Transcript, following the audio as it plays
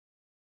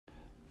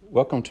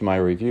Welcome to my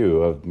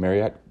review of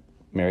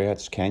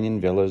Marriott's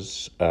Canyon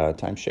Villas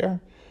timeshare.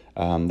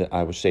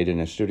 I was stayed in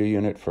a studio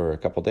unit for a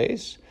couple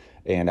days,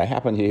 and I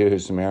happened to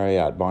use the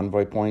Marriott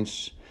Bonvoy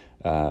points,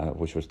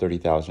 which was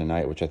 $30,000 a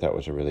night, which I thought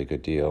was a really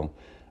good deal.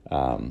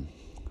 And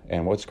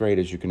what's great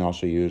is you can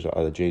also use the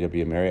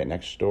JW Marriott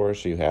next door,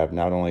 so you have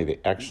not only the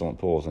excellent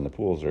pools, and the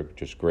pools are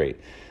just great,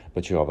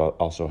 but you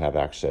also have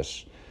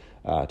access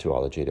to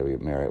all the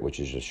JW Marriott, which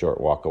is a short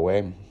walk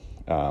away.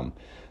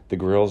 The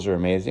grills are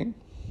amazing.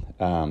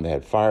 They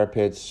had fire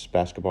pits,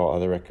 basketball,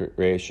 other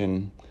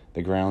recreation.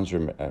 The grounds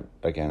are,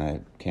 again, I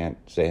can't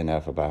say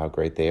enough about how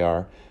great they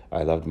are.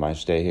 I loved my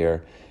stay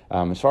here.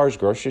 As far as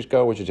groceries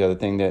go, which is the other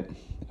thing that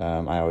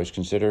I always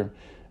consider,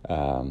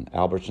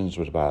 Albertsons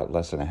was about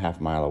less than a half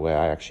mile away.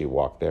 I actually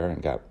walked there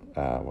and got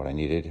what I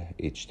needed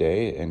each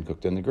day and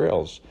cooked in the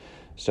grills.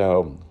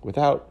 So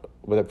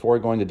before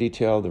going to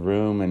detail the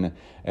room and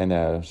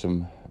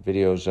some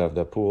videos of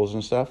the pools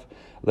and stuff,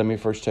 let me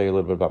first tell you a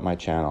little bit about my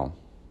channel.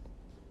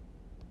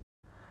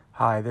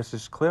 Hi, this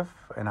is Cliff,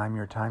 and I'm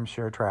your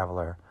timeshare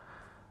traveler.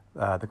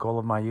 The goal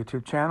of my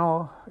YouTube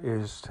channel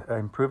is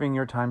improving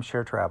your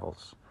timeshare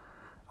travels.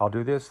 I'll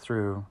do this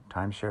through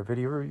timeshare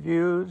video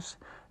reviews,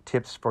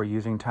 tips for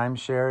using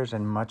timeshares,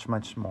 and much,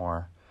 much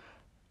more.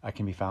 I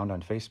can be found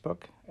on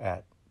Facebook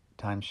at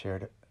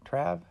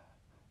TimeshareTrav,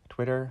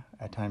 Twitter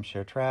at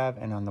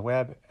TimeshareTrav, and on the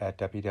web at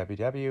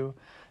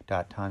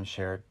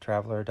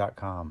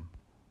www.timesharetraveler.com.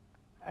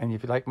 And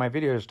if you like my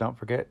videos, don't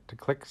forget to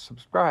click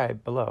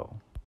subscribe below.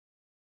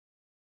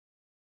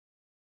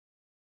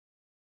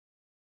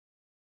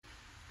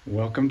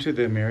 Welcome to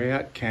the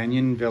Marriott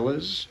Canyon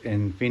Villas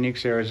in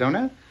Phoenix,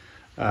 Arizona.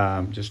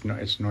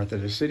 It's north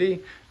of the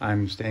city.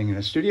 I'm staying in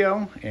a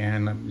studio,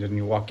 and when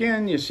you walk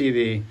in, you see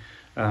the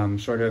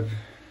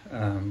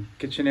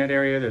kitchenette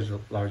area. There's a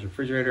large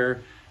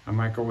refrigerator, a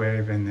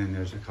microwave, and then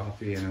there's a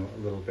coffee and a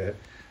little bit.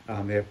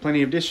 They have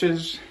plenty of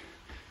dishes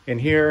in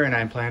here, and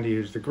I plan to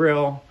use the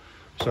grill.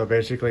 So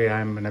basically,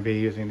 I'm going to be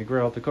using the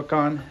grill to cook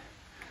on.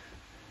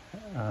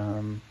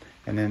 And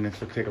then let's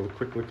take a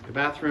quick look at the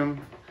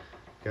bathroom.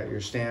 Got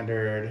your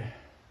standard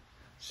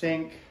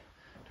sink,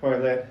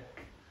 toilet,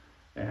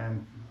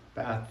 and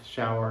bath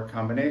shower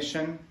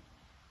combination.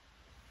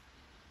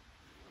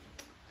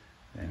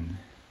 And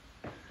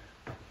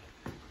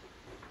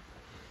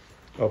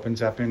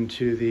opens up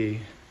into the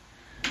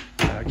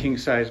king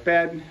size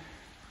bed.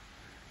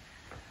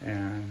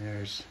 And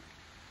there's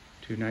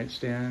two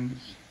nightstands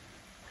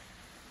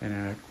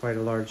and quite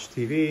a large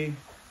TV.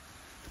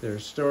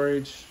 There's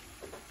storage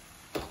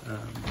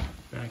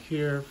back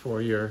here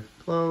for your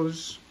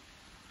clothes.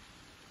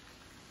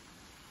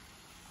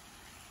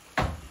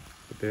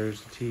 But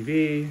there's the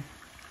TV,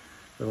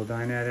 little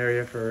dinette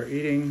area for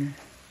eating,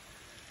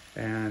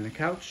 and the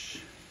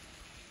couch.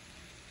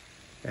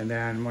 And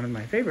then one of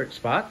my favorite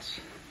spots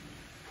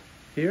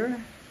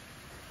here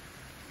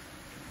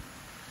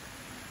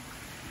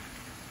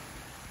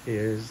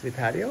is the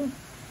patio.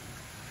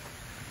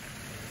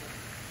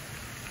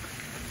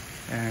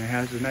 And it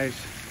has a nice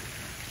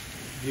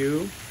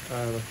view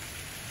of,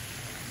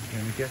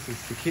 and I guess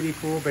it's the kiddie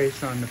pool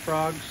based on the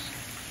frogs,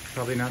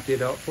 probably not the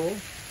adult pool.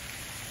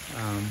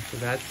 So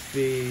that's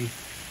the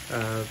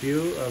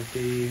view of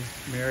the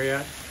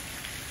Marriott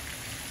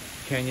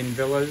Canyon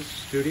Villas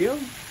studio.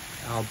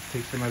 I'll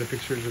take some other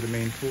pictures of the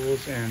main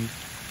pools and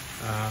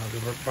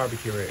the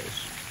barbecue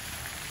areas.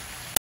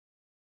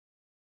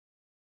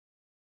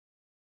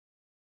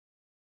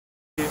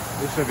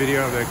 This is a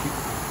video of the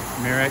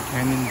Marriott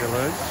Canyon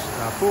Villas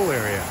pool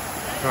area.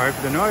 Sorry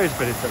for the noise,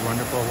 but it's a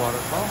wonderful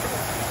waterfall.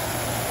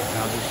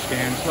 I'll just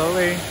scan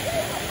slowly.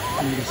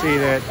 And you can see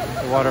that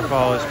the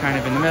waterfall is kind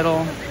of in the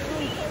middle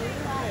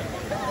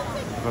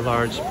of a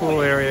large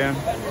pool area.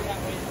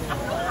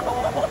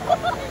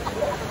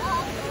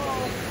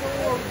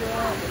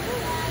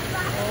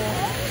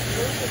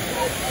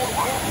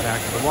 Back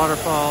to the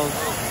waterfalls.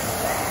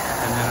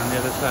 And then on the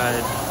other side,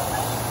 in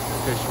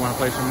case you want to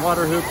play some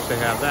water hoops, they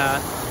have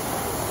that.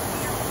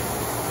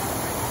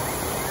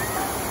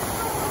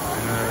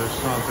 And a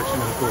small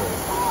section of the pool.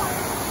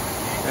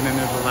 And then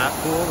there's a lap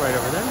pool right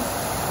over there.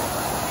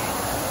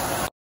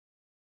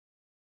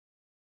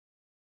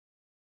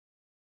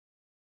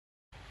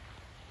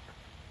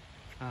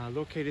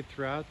 Located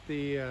throughout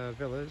the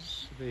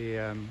villas,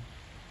 the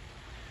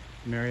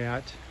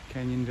Marriott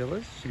Canyon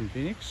Villas in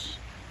Phoenix,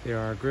 there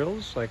are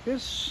grills like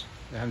this.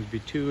 There happens to be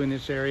two in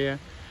this area.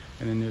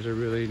 And then there's a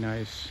really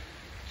nice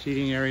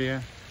seating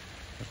area.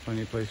 There's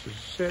plenty of places to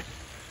sit.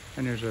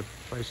 And there's a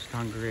place to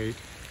congregate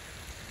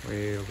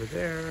way over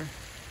there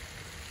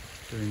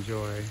to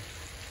enjoy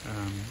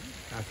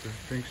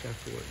drinks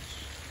afterwards.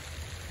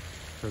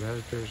 So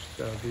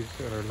these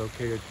are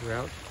located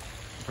throughout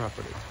the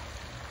property,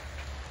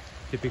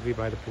 typically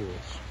by the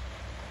pools.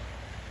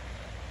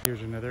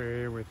 Here's another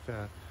area with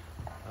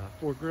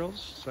 4 grills,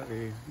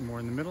 slightly more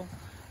in the middle.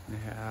 And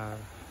they have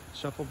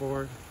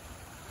shuffleboard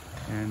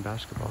and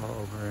basketball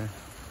over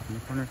in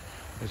the corner,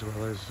 as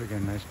well as,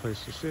 again, nice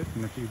place to sit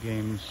and a few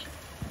games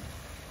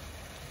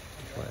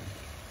to play.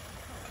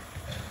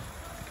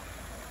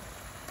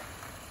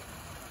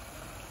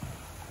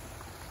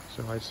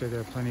 So I'd say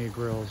there are plenty of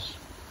grills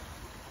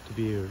to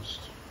be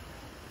used.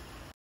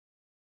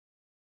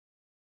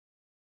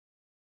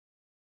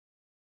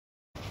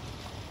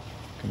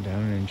 Come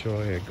down and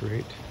enjoy a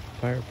great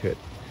fire pit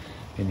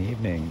in the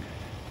evening.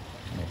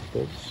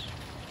 Multiples.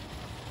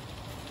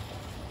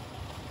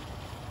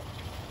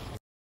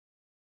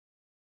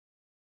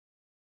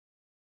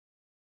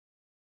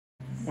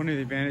 One of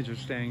the advantages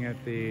of staying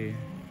at the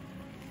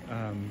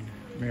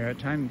Marriott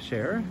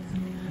Timeshare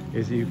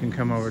is that you can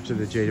come over to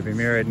the JW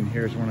Marriott, and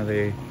here's one of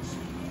their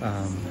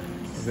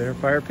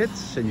fire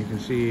pits, and you can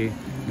see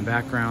in the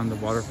background the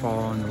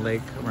waterfall and the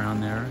lake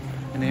around there,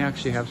 and they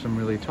actually have some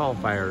really tall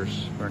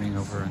fires burning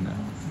over on the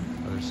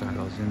other side.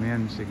 I'll zoom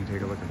in so you can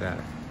take a look at that.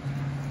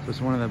 So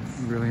it's one of the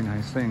really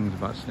nice things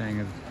about staying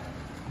at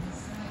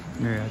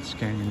Marriott's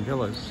Canyon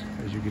Villas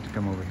is you get to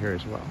come over here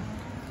as well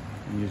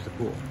and use the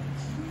pool.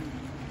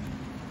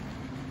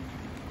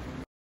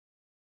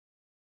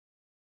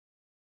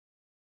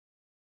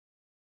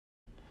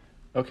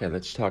 Okay,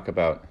 let's talk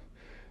about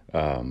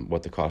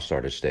what the costs are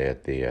to stay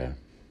at the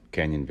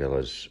Canyon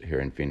Villas here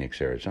in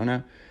Phoenix,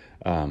 Arizona.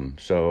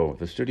 So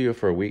the studio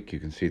for a week, you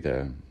can see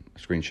the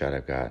screenshot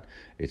I've got.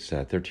 It's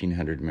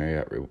 1,300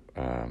 Marriott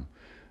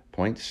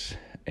points,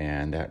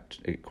 and that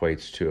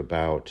equates to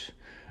about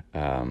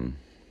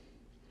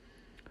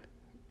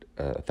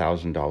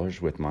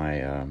 $1,000 with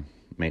my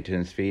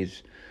maintenance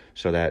fees.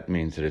 So that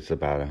means that it's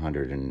about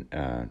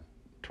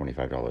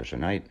 $125 a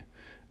night.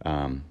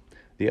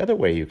 The other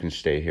way you can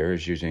stay here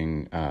is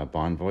using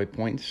Bonvoy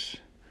points,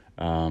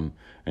 and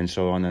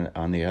so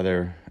on the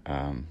other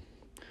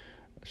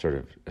sort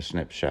of a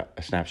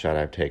snapshot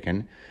I've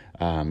taken,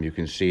 you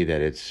can see that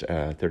it's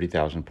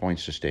 30,000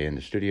 points to stay in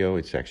the studio.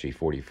 It's actually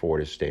 44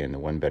 to stay in the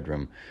one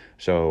bedroom.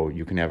 So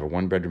you can have a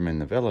one bedroom in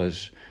the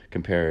villas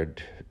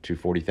compared to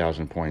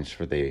 40,000 points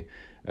for the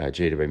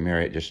JW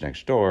Marriott just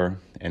next door.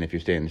 And if you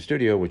stay in the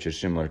studio, which is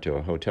similar to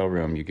a hotel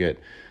room, you get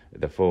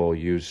the full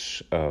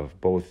use of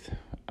both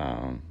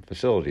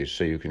facilities.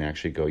 So you can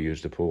actually go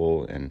use the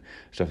pool and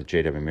stuff at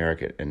JW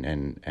Marriott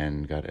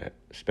and got to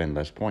spend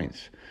less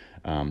points.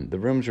 The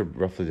rooms are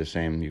roughly the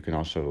same. You can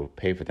also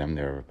pay for them.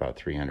 They're about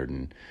 $300,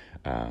 and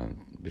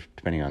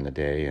depending on the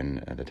day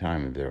and at the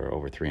time, they're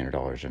over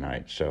 $300 a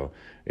night. So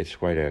it's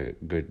quite a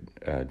good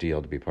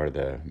deal to be part of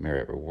the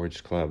Marriott Rewards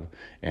Club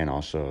and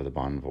also the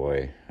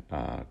Bonvoy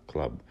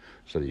Club,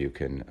 so that you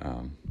can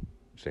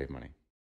save money.